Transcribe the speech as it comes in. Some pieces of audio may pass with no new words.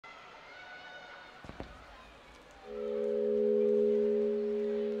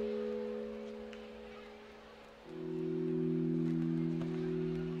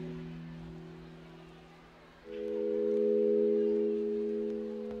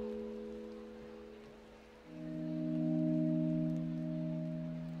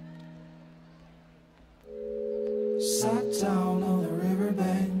down on the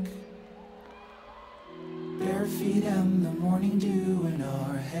riverbank, bare feet and the morning dew in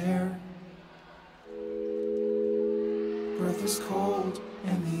our hair. Breath is cold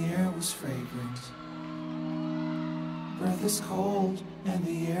and the air was fragrant. Breath is cold and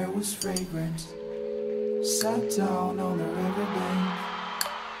the air was fragrant. Sat down on the riverbank,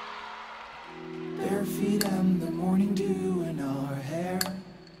 bare feet and the morning dew in our hair.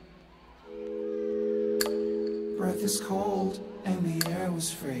 Breath is cold and the air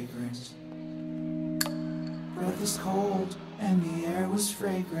was fragrant. Breath is cold and the air was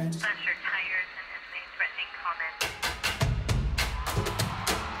fragrant. Slashed your tires and has made threatening comments.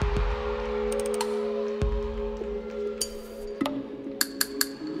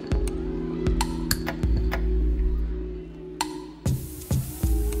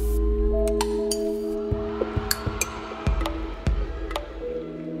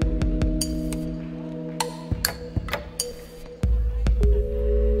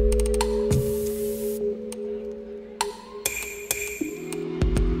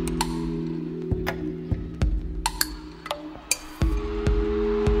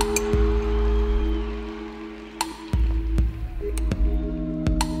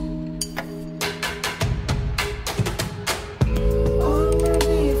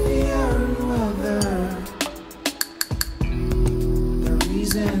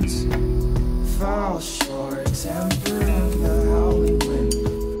 Fall short, temper and the howling wind,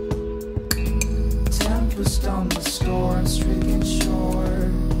 tempest on the storm-stricken shore.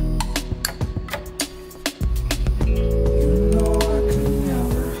 You know I could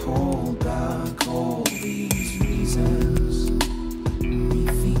never hold back all these reasons. Me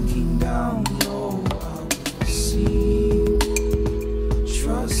thinking down low, I will see.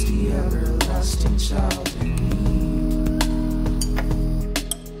 Trust the everlasting child in me.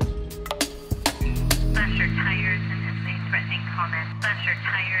 Slashed your tires and has made threatening comments. Slashed your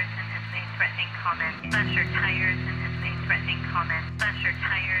tires and has made threatening comments. Slashed your tires and has made threatening comments. Slashed your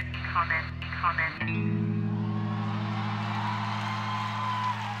tires, comment.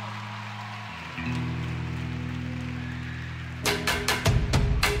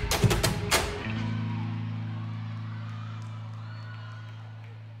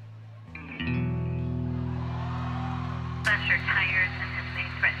 Slashed your tires and has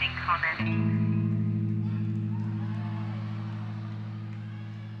made threatening comments.